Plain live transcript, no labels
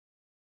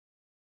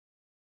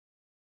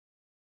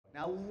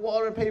Now, a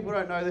lot of people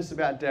don't know this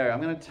about dairy.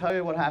 I'm going to tell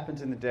you what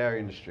happens in the dairy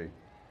industry.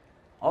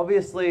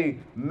 Obviously,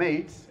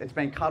 meat, it's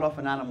been cut off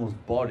an animal's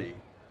body,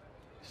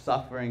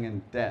 suffering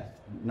and death,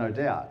 no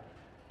doubt.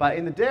 But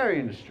in the dairy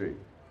industry,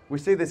 we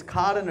see this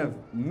carton of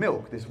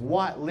milk, this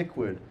white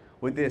liquid,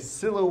 with this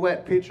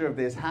silhouette picture of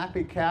this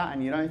happy cow,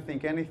 and you don't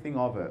think anything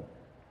of it.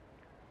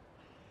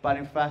 But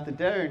in fact, the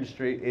dairy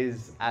industry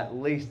is at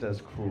least as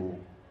cruel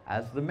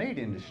as the meat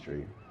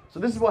industry. So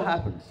this is what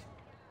happens.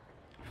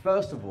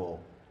 First of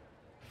all,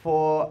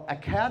 for a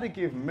cow to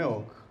give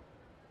milk,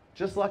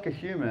 just like a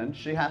human,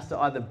 she has to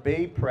either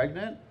be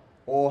pregnant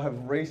or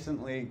have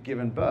recently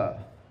given birth.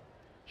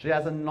 She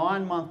has a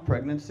 9-month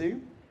pregnancy,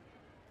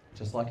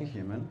 just like a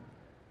human,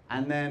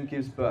 and then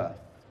gives birth.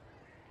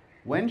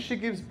 When she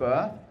gives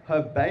birth,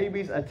 her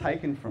babies are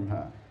taken from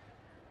her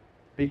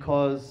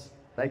because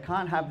they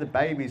can't have the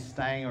babies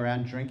staying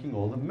around drinking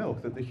all the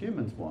milk that the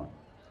humans want.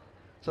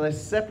 So they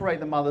separate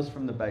the mothers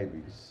from the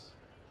babies.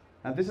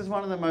 Now, this is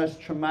one of the most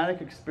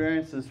traumatic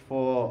experiences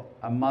for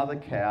a mother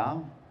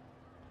cow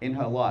in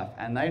her life,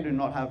 and they do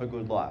not have a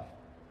good life.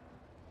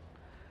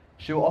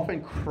 She will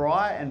often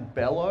cry and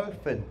bellow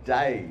for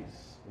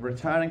days,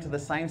 returning to the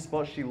same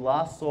spot she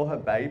last saw her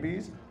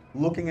babies,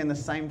 looking in the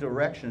same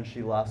direction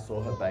she last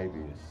saw her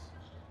babies.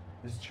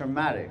 It's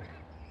traumatic.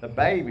 The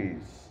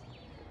babies,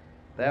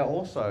 they're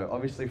also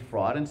obviously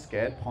frightened,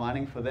 scared,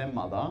 pining for their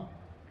mother,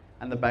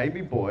 and the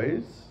baby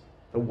boys,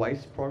 the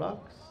waste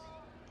products,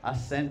 are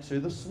sent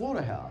to the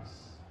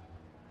slaughterhouse.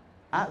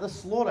 At the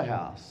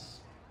slaughterhouse,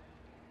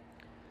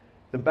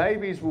 the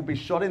babies will be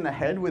shot in the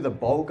head with a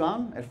bolt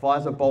gun. It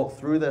fires a bolt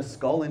through their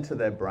skull into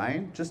their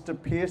brain, just to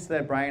pierce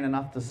their brain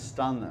enough to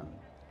stun them.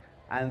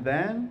 And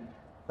then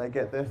they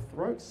get their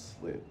throats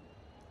slit.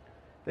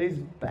 These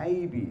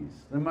babies,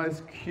 the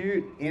most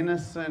cute,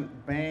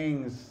 innocent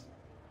beings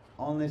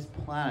on this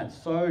planet,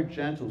 so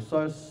gentle,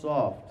 so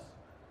soft,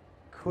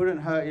 couldn't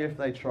hurt you if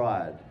they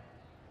tried.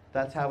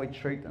 That's how we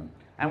treat them.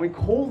 And we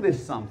call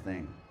this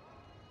something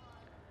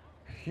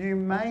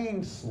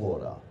humane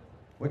slaughter.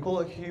 We call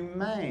it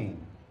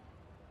humane.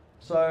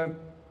 So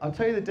I'll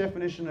tell you the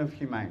definition of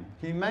humane.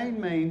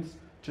 Humane means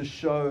to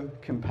show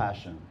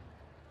compassion.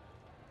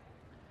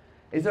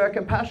 Is there a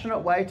compassionate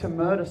way to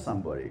murder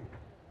somebody?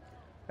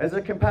 Is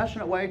there a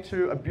compassionate way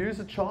to abuse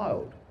a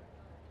child?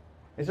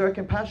 Is there a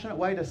compassionate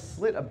way to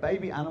slit a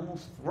baby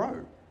animal's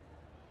throat?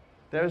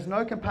 There is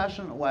no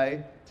compassionate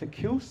way to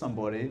kill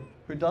somebody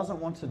who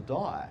doesn't want to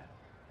die.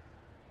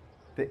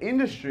 The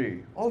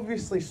industry,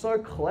 obviously so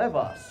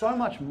clever, so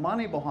much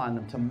money behind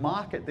them to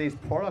market these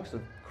products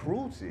of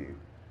cruelty.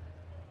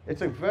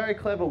 It's a very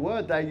clever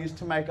word they use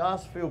to make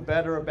us feel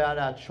better about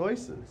our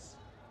choices.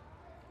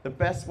 The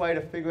best way to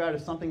figure out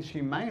if something's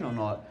humane or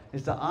not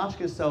is to ask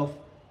yourself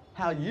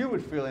how you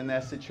would feel in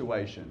their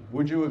situation.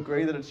 Would you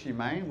agree that it's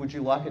humane? Would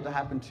you like it to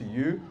happen to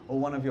you or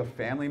one of your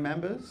family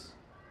members?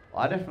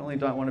 I definitely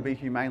don't want to be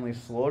humanely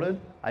slaughtered.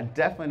 I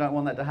definitely don't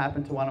want that to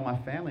happen to one of my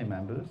family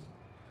members.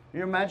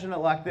 You imagine it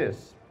like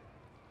this.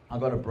 I've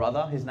got a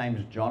brother, his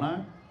name's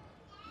Jono.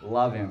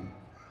 Love him.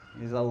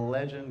 He's a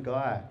legend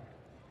guy.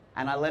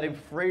 And I let him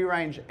free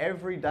range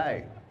every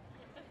day.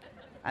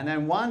 And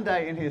then one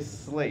day in his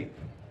sleep,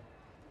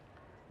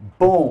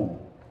 boom,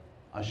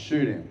 I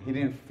shoot him. He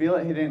didn't feel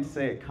it, he didn't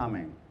see it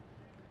coming.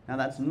 Now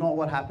that's not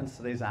what happens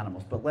to these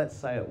animals, but let's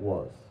say it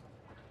was.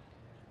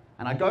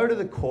 And I go to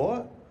the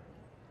court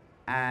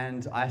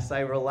and I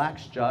say,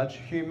 relax, judge,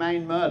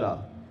 humane murder.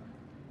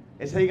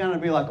 Is he going to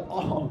be like,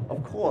 oh,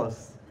 of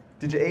course.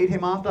 Did you eat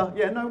him after?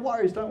 Yeah, no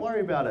worries, don't worry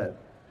about it.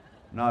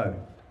 No.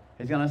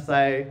 He's going to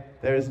say,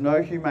 there is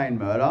no humane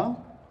murder.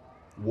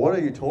 What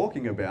are you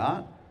talking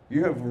about?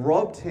 You have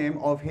robbed him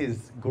of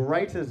his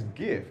greatest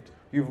gift.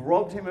 You've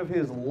robbed him of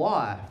his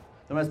life,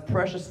 the most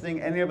precious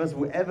thing any of us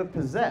will ever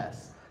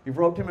possess. You've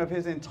robbed him of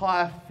his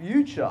entire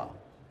future,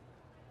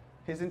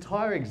 his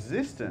entire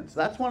existence.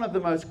 That's one of the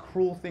most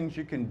cruel things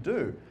you can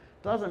do.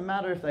 Doesn't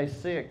matter if they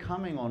see it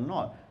coming or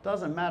not.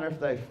 Doesn't matter if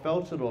they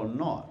felt it or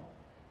not.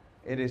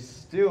 It is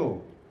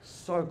still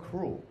so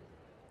cruel.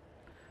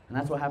 And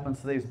that's what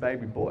happens to these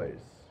baby boys.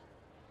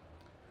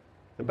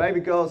 The baby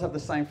girls have the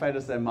same fate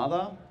as their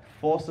mother,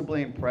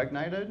 forcibly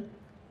impregnated,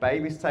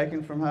 babies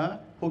taken from her,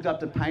 hooked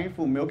up to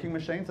painful milking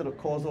machines that will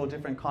cause all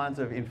different kinds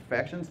of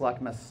infections like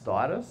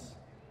mastitis.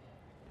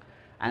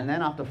 And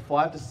then after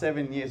 5 to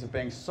 7 years of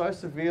being so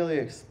severely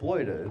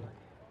exploited,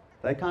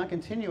 they can't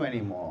continue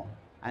anymore.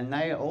 And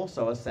they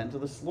also are sent to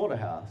the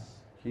slaughterhouse,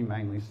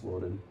 humanely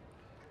slaughtered.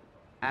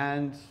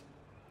 And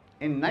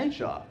in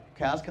nature,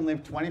 cows can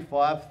live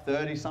 25,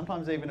 30,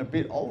 sometimes even a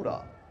bit older,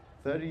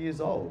 30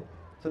 years old.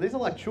 So these are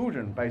like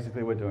children,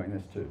 basically, we're doing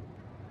this to.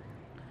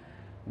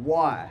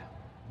 Why?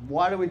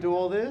 Why do we do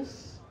all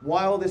this?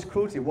 Why all this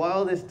cruelty? Why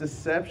all this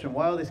deception?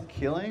 Why all this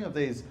killing of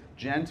these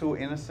gentle,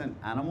 innocent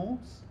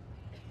animals?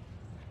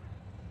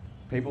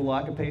 People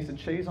like a piece of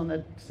cheese on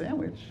their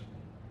sandwich.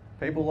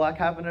 People like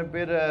having a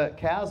bit of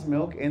cow's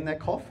milk in their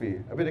coffee,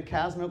 a bit of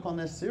cow's milk on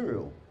their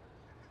cereal.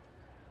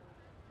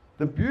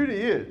 The beauty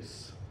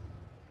is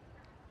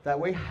that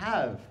we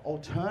have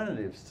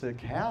alternatives to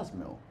cow's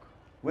milk.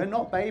 We're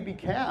not baby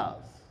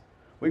cows.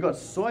 We've got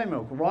soy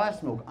milk,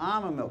 rice milk,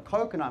 almond milk,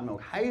 coconut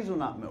milk,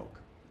 hazelnut milk.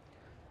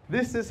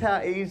 This is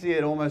how easy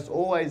it almost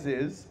always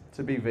is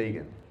to be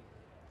vegan.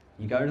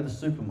 You go to the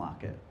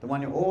supermarket, the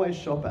one you always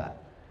shop at,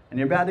 and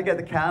you're about to get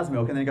the cow's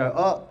milk, and then you go,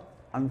 oh,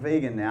 I'm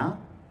vegan now,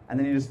 and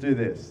then you just do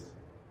this.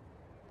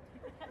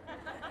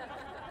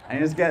 And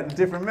you just get the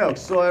different milk,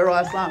 soy,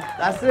 rice, almond,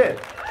 that's it.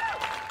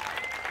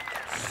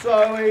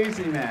 So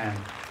easy, man.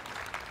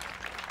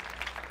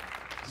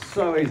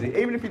 So easy.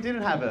 Even if you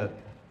didn't have it,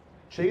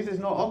 cheese is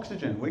not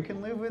oxygen. We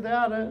can live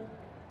without it.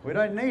 We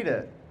don't need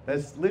it.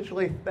 There's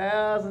literally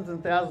thousands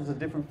and thousands of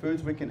different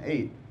foods we can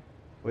eat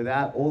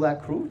without all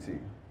that cruelty.